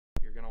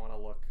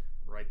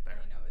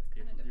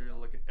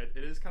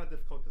is kind of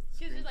difficult because the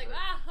She's screen's just like, very,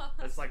 ah!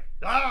 it's like,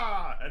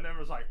 ah! And then it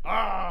was like,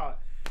 ah!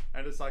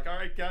 And it's like,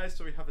 alright guys,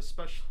 so we have a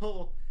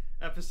special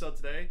episode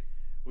today.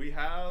 We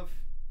have,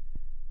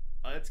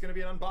 it's going to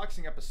be an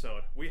unboxing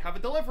episode. We have a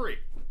delivery.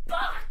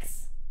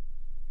 Box!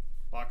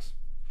 Box.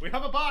 We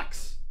have a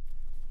box!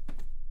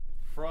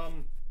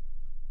 From,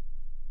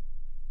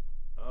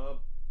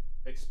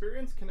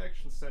 Experience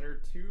Connection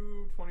Center,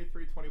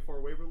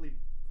 22324 Waverly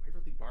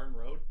Barn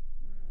Road.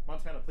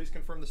 Montana, please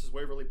confirm this is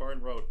Waverly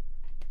Barn Road.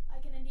 I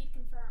can indeed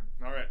confirm.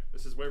 Alright,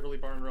 this is Waverly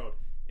Barn Road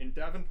in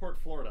Davenport,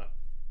 Florida.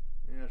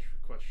 Yeah,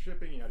 request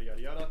shipping, yada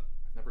yada yada.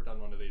 I've never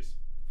done one of these.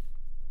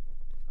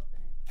 Open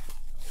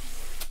it.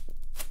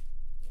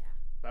 Yeah.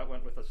 That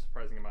went with a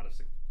surprising amount of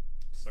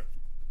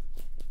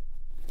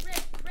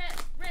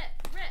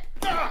Rip!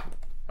 Ah!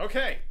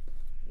 Okay!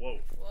 Whoa.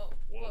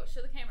 Whoa.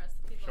 Show the cameras.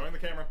 The people. Showing the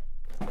camera.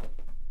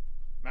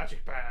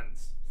 Magic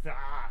bands.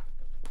 Ah!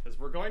 Because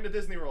we're going to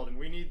Disney World and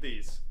we need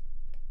these.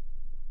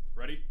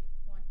 Ready?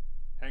 One.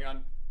 Hang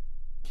on.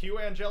 Cue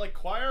Angelic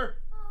Choir.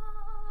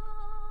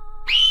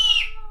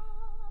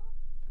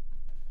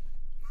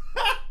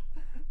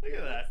 Look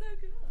at that. That's so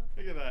cool.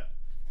 Look at that.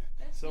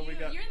 That's So we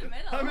got. You're in the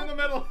middle. I'm in the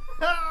middle.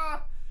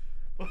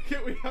 Look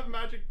at, we have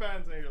magic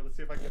bands in here. Let's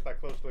see if I can get that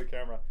close to the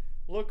camera.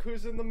 Look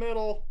who's in the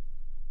middle.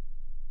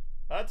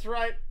 That's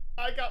right.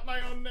 I got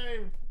my own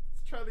name.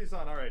 Let's try these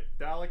on. All right,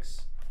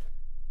 Daleks.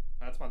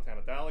 That's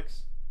Montana.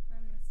 Daleks.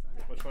 I'm this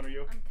one. Which one are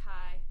you? I'm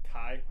Kai.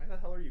 Kai. Why the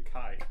hell are you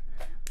Kai? I don't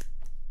know.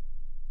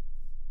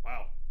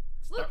 Wow.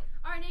 Look,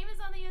 our name is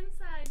on the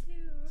inside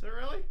too. Is it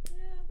really?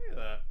 Yeah. Look at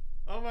that.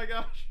 Oh my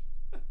gosh.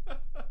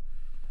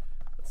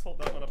 Let's hold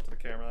that one up to the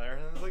camera there.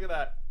 Look at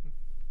that.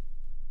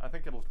 I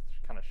think it'll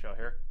kind of show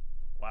here.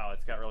 Wow,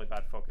 it's got really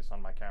bad focus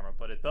on my camera,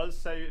 but it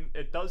does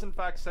in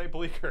fact say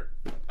Bleaker.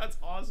 That's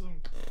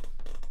awesome.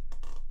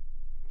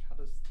 How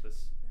does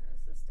this?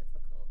 This is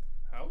difficult.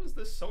 How is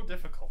this so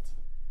difficult?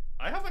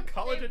 I have a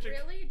college education.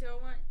 They really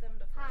don't want them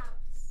to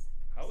pass.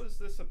 How is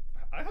this a?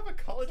 I have a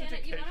college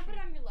education. You want to put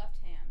it on your left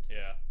hand.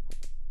 Yeah.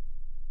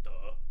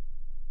 Duh.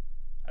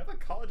 I have a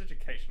college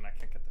education. I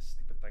can't get this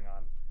stupid thing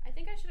on. I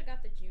think I should have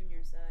got the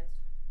junior size.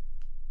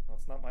 Well,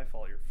 it's not my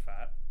fault you're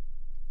fat.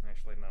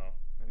 Actually, no.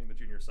 I think the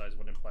junior size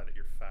would imply that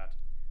you're fat.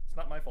 It's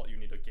not my fault you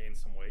need to gain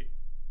some weight.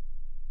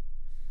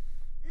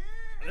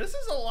 This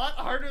is a lot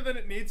harder than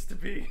it needs to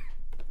be.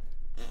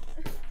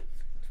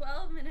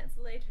 12 minutes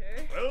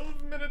later.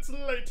 12 minutes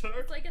later.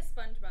 It's like a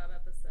SpongeBob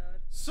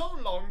episode. So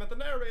long that the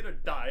narrator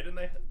died, and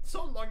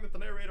so long that the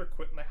narrator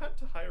quit, and they had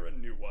to hire a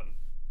new one.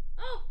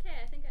 Oh, okay.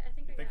 I think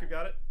You think you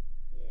got it?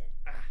 Yeah.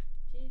 Ah.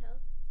 Do you need help?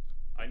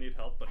 I need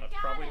help, but that's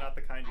probably not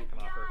the kind you can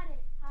offer.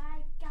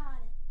 I got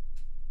it.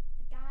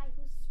 The guy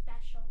who's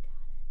special got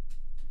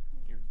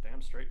it. You're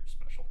damn straight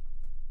special.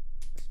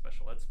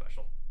 Special ed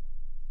special.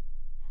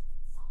 That's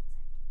insulting.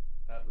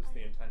 That was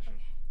the intention.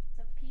 Okay.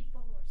 The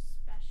people who are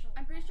special.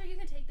 I'm pretty sure you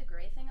can take the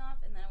gray thing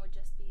off, and then it would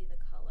just be the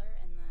color,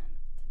 and then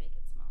to make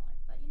it smaller.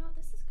 But you know what?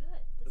 This is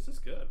good. This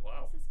is good.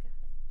 Wow. This is good.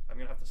 I'm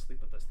gonna have to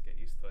sleep with this to get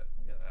used to it.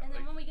 Look at that. And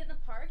then when we get in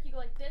the park, you go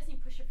like this, and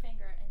you push your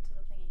finger into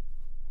the thingy.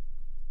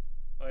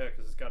 Oh yeah,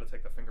 because it's got to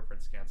take the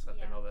fingerprint scan so that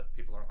they know that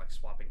people aren't like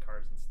swapping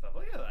cards and stuff.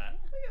 Look at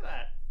that. Yeah. Look at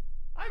that.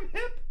 I'm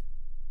hip.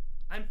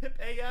 I'm hip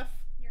AF.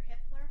 You're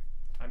Hitler?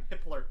 I'm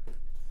Hippler.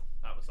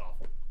 That was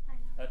awful. I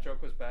know. That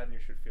joke was bad and you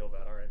should feel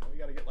bad. All right, we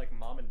got to get like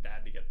mom and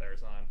dad to get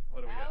theirs on.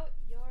 What do we got?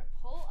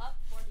 Pull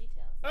up for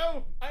details.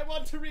 Oh, I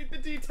want to read the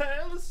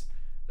details.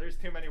 There's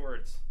too many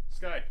words.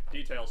 Sky,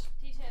 details.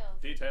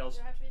 Details. Details.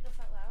 Do I have to read this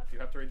out loud? You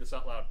have to read this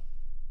out loud.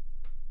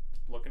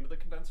 Look into the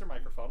condenser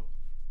microphone.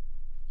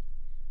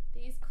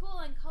 These cool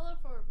and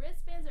colorful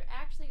wristbands are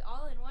actually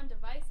all-in-one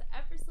device that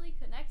effortlessly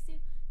connects you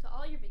to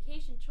all your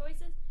vacation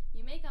choices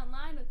you make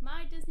online with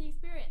My Disney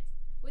Experience.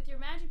 With your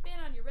magic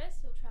band on your wrist,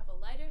 you'll travel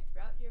lighter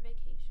throughout your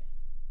vacation.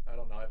 I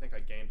don't know. I think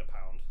I gained a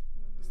pound.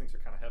 These things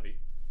are kind of heavy.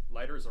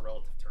 Lighter is a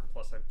relative term.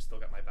 Plus, I've still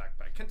got my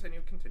backpack. Continue.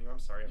 I'm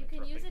sorry. You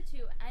can use it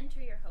to enter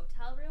your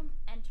hotel room,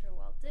 enter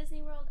Walt Disney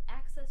World,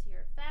 access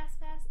your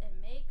Fast Pass, and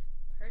make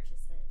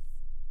purchases.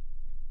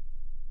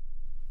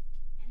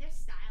 And they're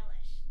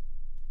stylish.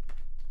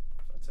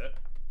 That's it.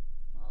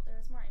 Well,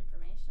 there's more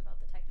information about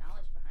the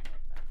technology behind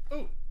it, but...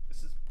 Ooh,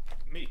 this is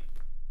me.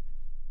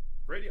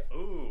 Radio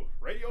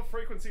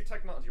frequency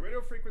technology.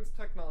 Radio frequency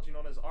technology,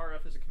 known as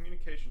RF, is a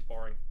communications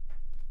boring.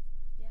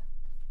 Yeah.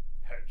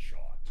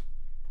 Headshot.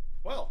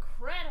 Well.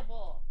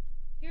 Incredible!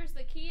 Here's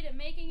the key to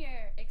making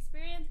your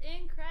experience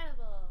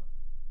incredible.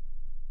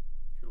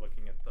 You're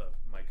looking at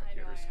my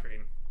computer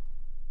screen.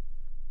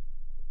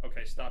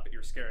 Okay, stop it.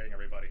 You're scaring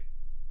everybody.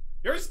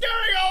 You're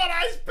scaring all of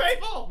us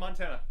people!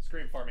 Montana,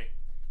 scream for me.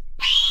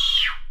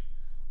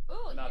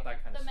 Ooh, Not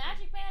that kind of the scream.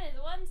 magic band is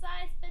one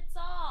size fits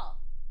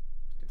all.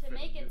 To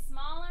make it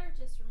smaller,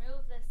 just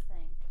remove this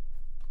thing.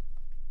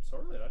 So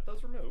really, that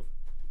does remove.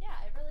 Yeah,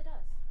 it really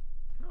does.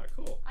 Oh,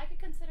 cool. I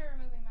could consider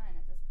removing mine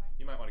at this point.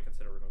 You might want to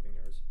consider removing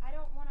yours. I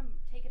don't want to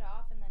take it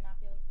off and then not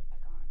be able to put it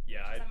back on.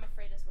 Yeah, because I'm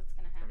afraid is what's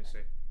going to happen. Let me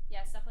see.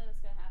 Yeah, it's definitely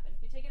what's going to happen. If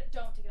you take it,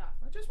 don't take it off.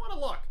 I just want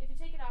to look. If you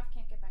take it off,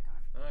 you can't get back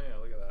on. Oh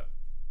yeah, look at that.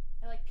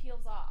 It like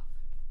peels off.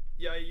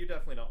 Yeah, you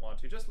definitely don't want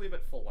to. Just leave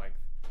it full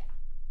length. Yeah.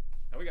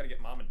 Now we gotta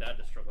get Mom and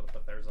Dad to struggle to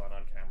put theirs on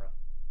camera.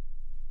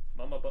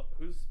 Mama, but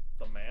who's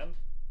the man?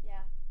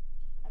 Yeah.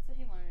 That's what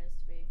he wanted us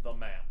to be. The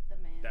man. The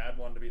man. Dad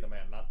wanted to be the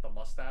man, not the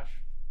mustache.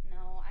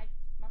 No,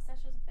 mustache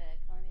doesn't fit.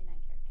 It can only be 9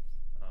 characters.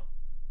 Oh.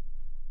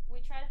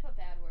 We tried to put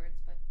bad words,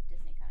 but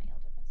Disney kind of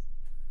yelled at us.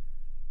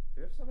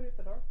 Do you have somebody at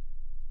the door?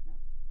 No.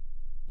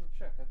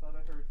 Check. I thought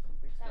I heard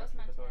something That was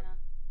scratching at the door. Montana.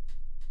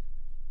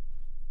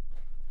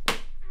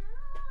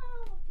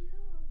 Ow,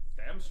 abuse.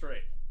 Damn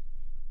straight.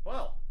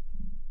 Well,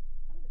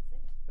 That was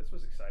exciting. this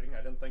was exciting.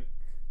 I didn't think.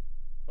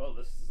 Well,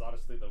 this is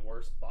honestly the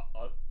worst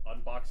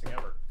unboxing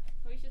ever.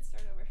 We should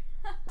start over.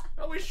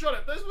 No, we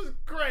shouldn't. This was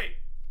great.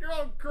 You're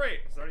all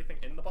great. Is there anything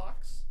in the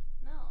box?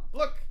 No.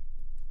 Look.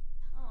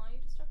 Oh, you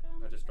just dropped it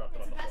on I just dropped it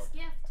It's on the the floor. best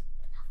gift.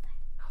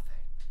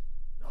 Nothing.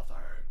 Nothing.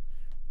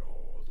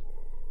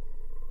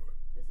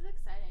 This is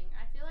exciting.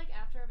 I feel like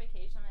after a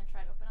vacation, I'm gonna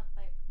try to open up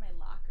my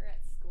locker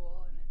at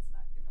school, and it's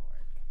not gonna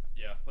work.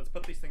 Yeah, let's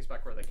put these things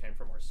back where they came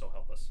from. We're so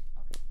helpless.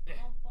 Okay.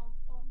 Bum, bum,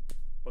 bum.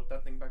 Put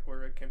that thing back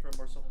where it came from.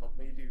 Or so help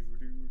me. Do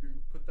do do.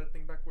 Put that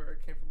thing back where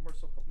it came from. Or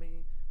so help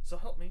me. So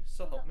help me.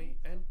 So help me.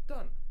 And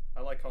done. I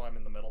like how I'm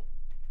in the middle.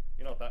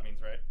 You know what that means,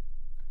 right?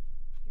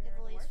 You're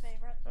the Italy's worst?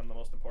 favorite. I'm the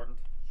most important.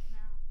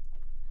 No.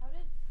 How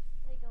did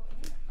they go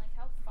in? Like,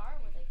 how far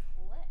were they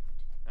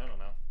clipped? I don't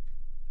know.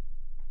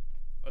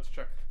 Let's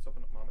check. Let's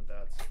open up Mom and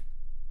Dad's.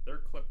 They're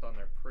clipped on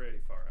there pretty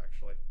far,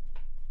 actually.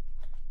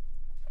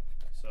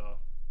 So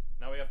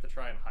now we have to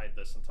try and hide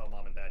this until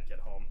Mom and Dad get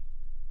home.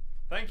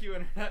 Thank you,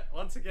 Internet.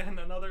 Once again,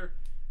 another.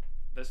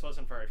 This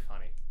wasn't very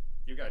funny.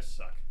 You guys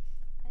suck.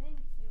 I think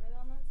you were the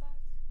one that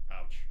sucked.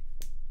 Ouch.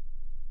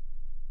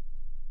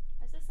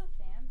 Why is this so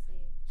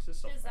fancy? This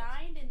is so fancy.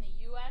 Designed in the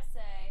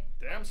USA.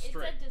 Damn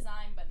straight. It said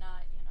design, but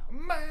not,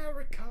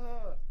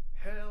 America!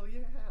 Hell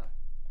yeah!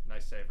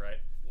 Nice save, right?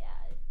 Yeah,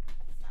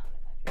 it's not what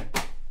I thought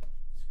you were.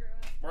 Screw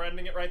it. We're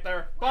ending it right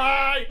there.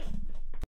 Bye!